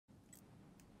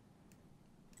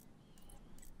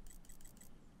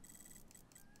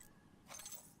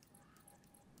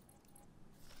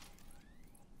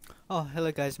Oh,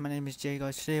 hello guys, my name is Jay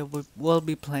guys. Today we'll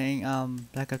be playing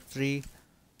Black Ops 3.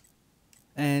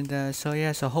 And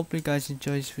so hope you guys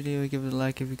enjoy this video. Give it a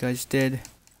like if you guys did.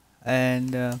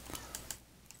 And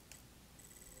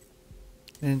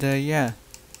yeah.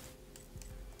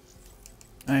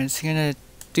 Alright, so gonna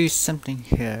do something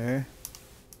here.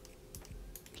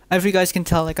 If you guys can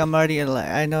tell, like I'm already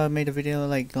I know I made a video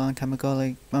like a long time ago,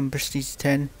 like I'm prestige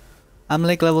 10. I'm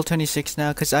like level 26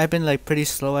 now because I've been like pretty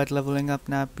slow at leveling up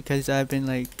now because I've been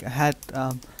like had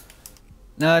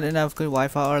not enough good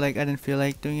Wi-Fi, or like I didn't feel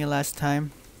like doing it last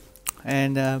time.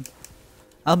 And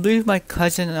I believe my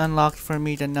cousin unlocked for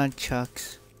me the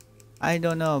nunchucks. I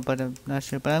don't know, but I'm not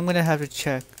sure, but I'm gonna have to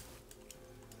check.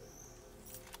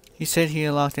 He said he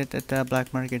unlocked it at the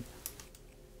black market.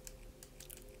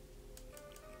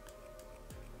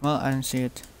 Well, I don't see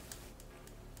it.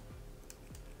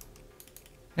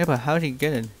 Yeah, but how did he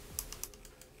get it?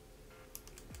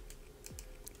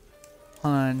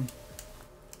 Hold on.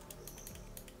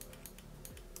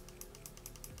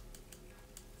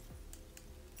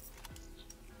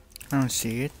 I don't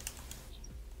see it.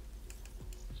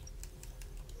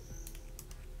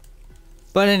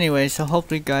 But anyway, so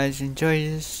hopefully guys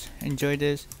enjoy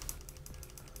this.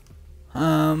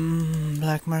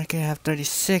 Black market have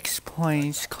 36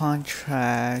 points.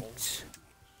 Contract.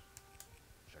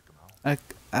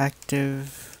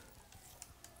 Active.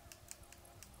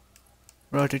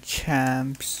 Road to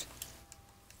champs.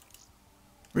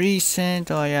 Recent.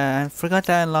 Oh yeah, I forgot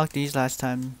that I unlocked these last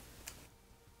time.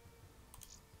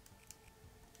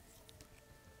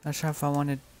 Not sure if I want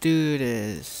to do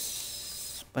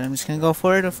this, but I'm just gonna go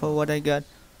for it for what I got.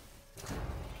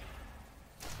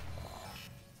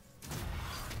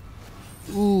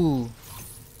 Ooh,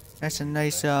 that's a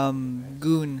nice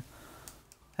goon.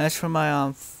 That's for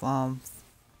my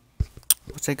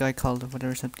what's that guy called?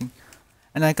 Whatever something.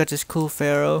 And I got this cool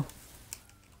pharaoh.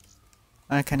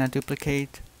 I cannot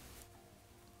duplicate,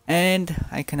 and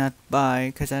I cannot buy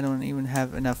because I don't even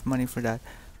have enough money for that.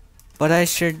 But I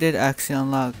sure did actually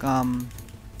unlock some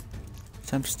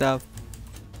stuff.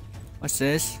 What's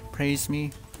this? Praise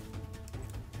me.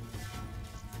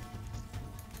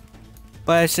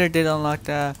 But I sure did unlock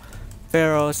the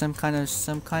pharaoh, some kind of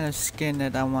skin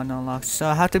that I want to unlock. So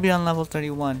I have to be on level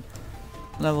 31,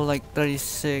 level like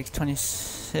 36,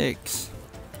 26.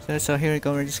 So here we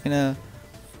go. We're just gonna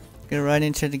get right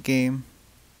into the game.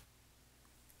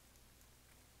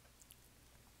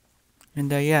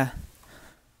 And yeah.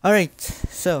 Alright,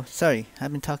 so sorry,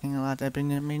 I've been talking a lot. I've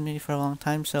been in main menu for a long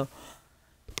time, so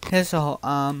here's a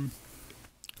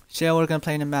so we're gonna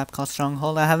play in a map called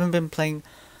Stronghold. I haven't been playing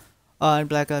in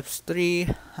Black Ops 3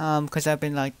 because I've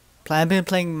been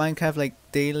playing Minecraft like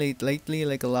daily lately,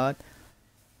 like a lot.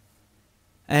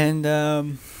 And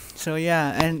so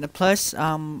yeah, and plus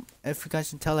if you guys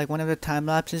can tell, like one of the time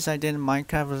lapses I did in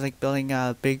Minecraft was like building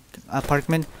a big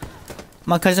apartment.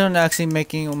 My cousin was actually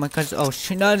making oh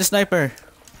shit, no, the sniper.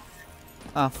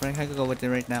 Oh, Frank, I could go with it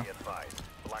right now.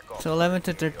 So 11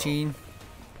 to 13.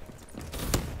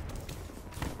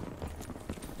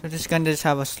 So this gun does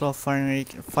have a slow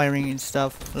firing and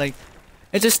stuff. Like,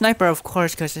 it's a sniper, of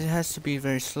course, because it has to be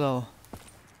very slow.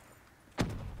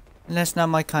 And that's not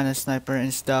my kind of sniper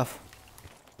and stuff.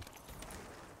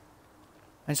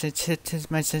 My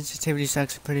sensitivity is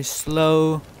actually pretty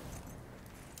slow.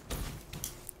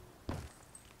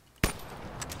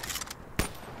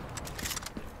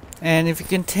 And if you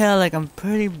can tell, like I'm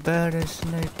pretty bad at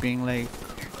sniping, like.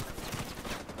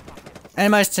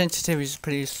 And my sensitivity is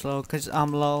pretty slow because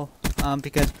I'm low.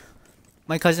 Because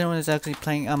my cousin was actually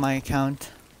playing on my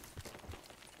account,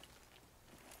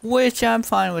 which I'm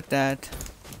fine with that.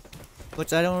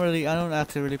 But I don't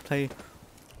actually really play.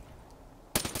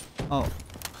 Oh,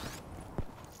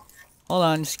 hold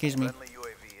on, excuse me.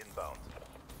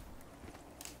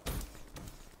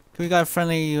 We got a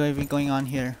friendly UAV going on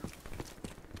here.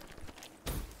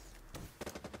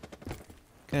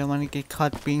 Okay, I want to get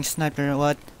caught being sniper or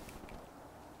what?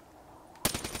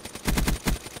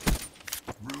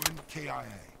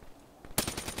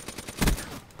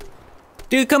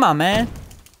 Dude, come on, man.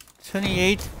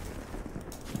 28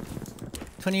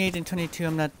 and 22,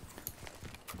 I'm not.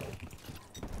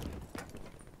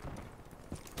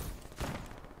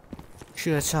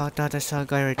 Shoot, I thought I saw a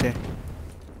guy right there.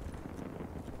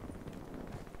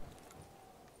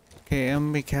 Okay, I'm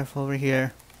gonna be careful over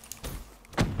here.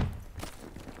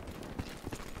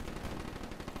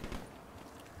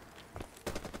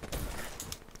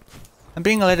 I'm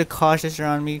being a little cautious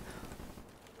around me.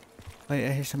 Wait,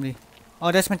 I hear somebody.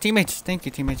 Oh, that's my teammates. Thank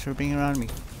you, teammates, for being around me.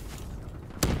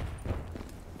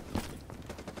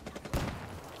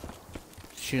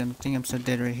 Shoot, I think I'm so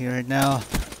dead right here right now.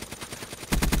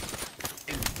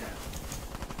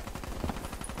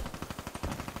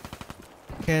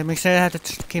 Okay, make sure I have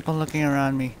to keep on looking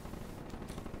around me.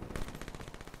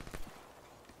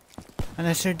 And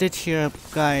I sure did hear a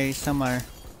guy somewhere.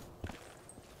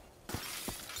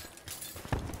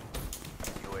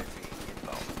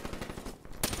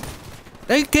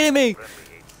 Are you kidding me?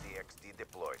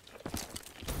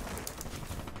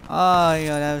 Oh,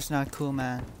 yeah, that was not cool,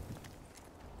 man.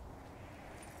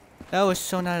 That was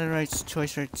so not the right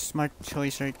choice, smart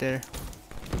choice right there.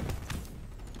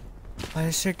 I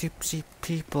sure do see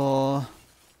people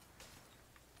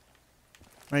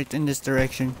right in this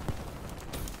direction.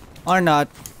 Or not.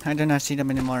 I do not see them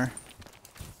anymore.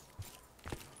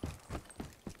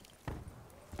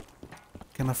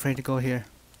 Okay, I'm afraid to go here.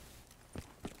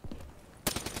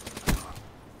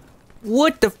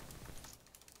 What the?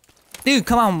 Dude,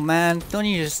 come on, man. Don't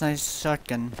use this nice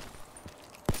shotgun.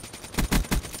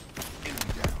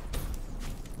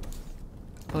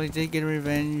 Well, he did get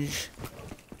revenge.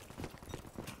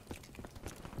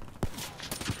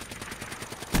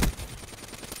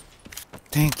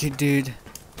 Thank you, dude.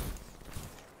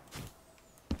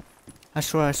 I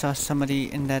swear I saw somebody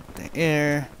in that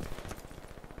air.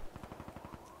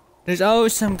 There's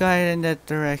always some guy in that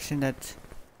direction that...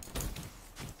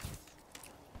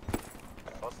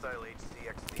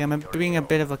 Okay, I'm being a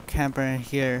bit of a camper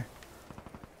here.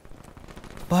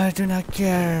 But I do not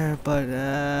care. But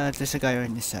there's a guy right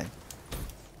in this side.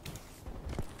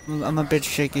 I'm a bit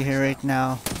shaky here right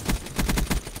now.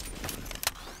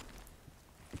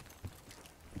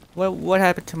 What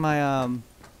happened to my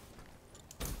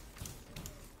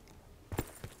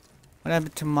What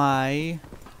happened to my...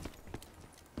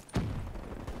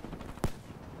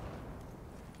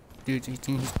 Dude, you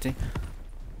think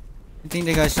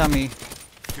the guy saw me?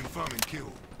 Confirming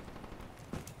kill.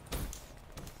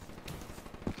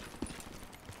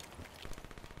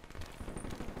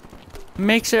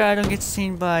 Make sure I don't get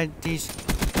seen by these...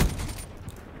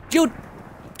 Dude!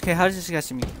 Okay, how does this guy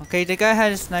see me? Okay, the guy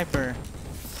had a sniper.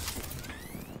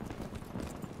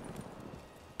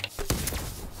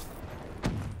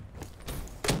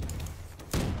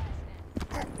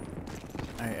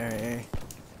 Alright.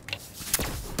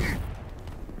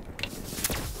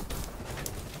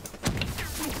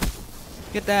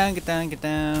 Get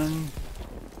down.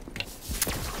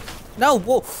 No,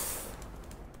 whoa!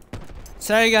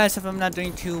 Sorry guys if I'm not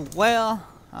doing too well.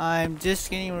 I'm just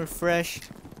getting refreshed.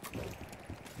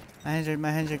 My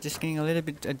hands are just getting a little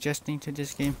bit adjusting to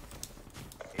this game.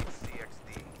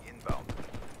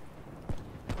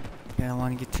 Yeah, I don't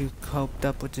want to get too coped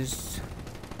up with this.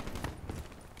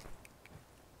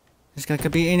 This guy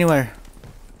could be anywhere.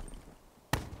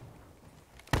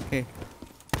 Okay.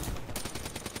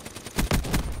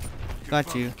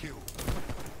 Got you.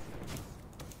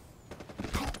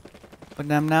 But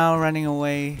I'm now running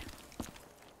away.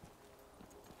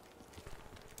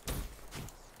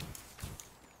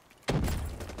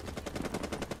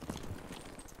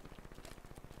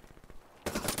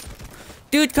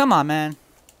 Dude, come on, man.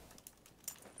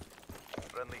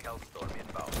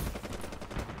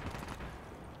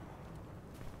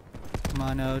 Come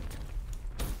on out.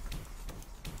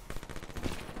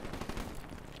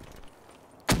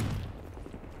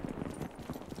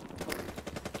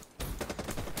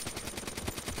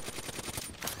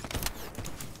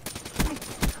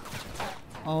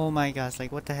 Oh my gosh,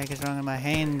 like what the heck is wrong with my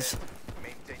hands?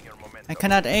 I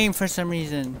cannot aim for some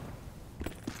reason.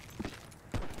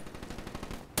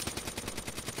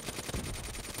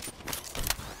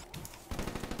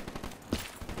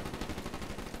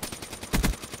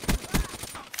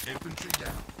 Infantry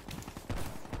down.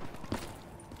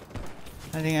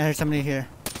 I think I heard somebody here.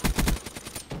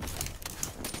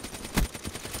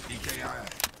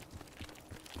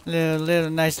 Little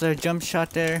nice little jump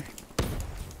shot there.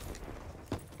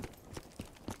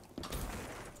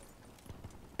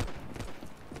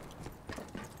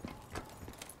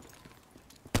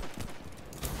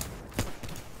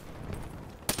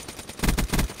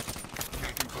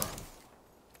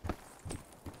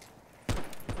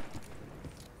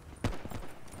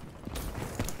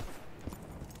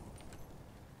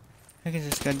 What is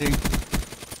this guy doing?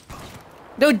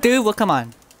 No, dude, well, come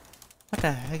on. What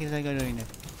the heck is that guy doing there?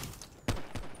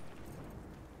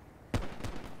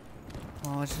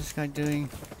 Oh, what's this guy doing?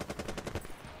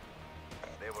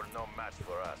 They were no match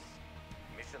for us.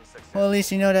 Mission success. Well, at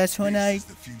least you know that's when I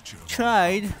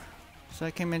tried. So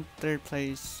I came in third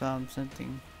place,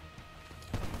 something.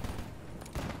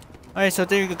 Alright, so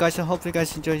there you go guys. So hopefully you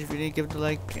guys enjoyed the video. Give it a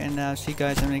like and see you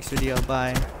guys in the next video.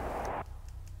 Bye.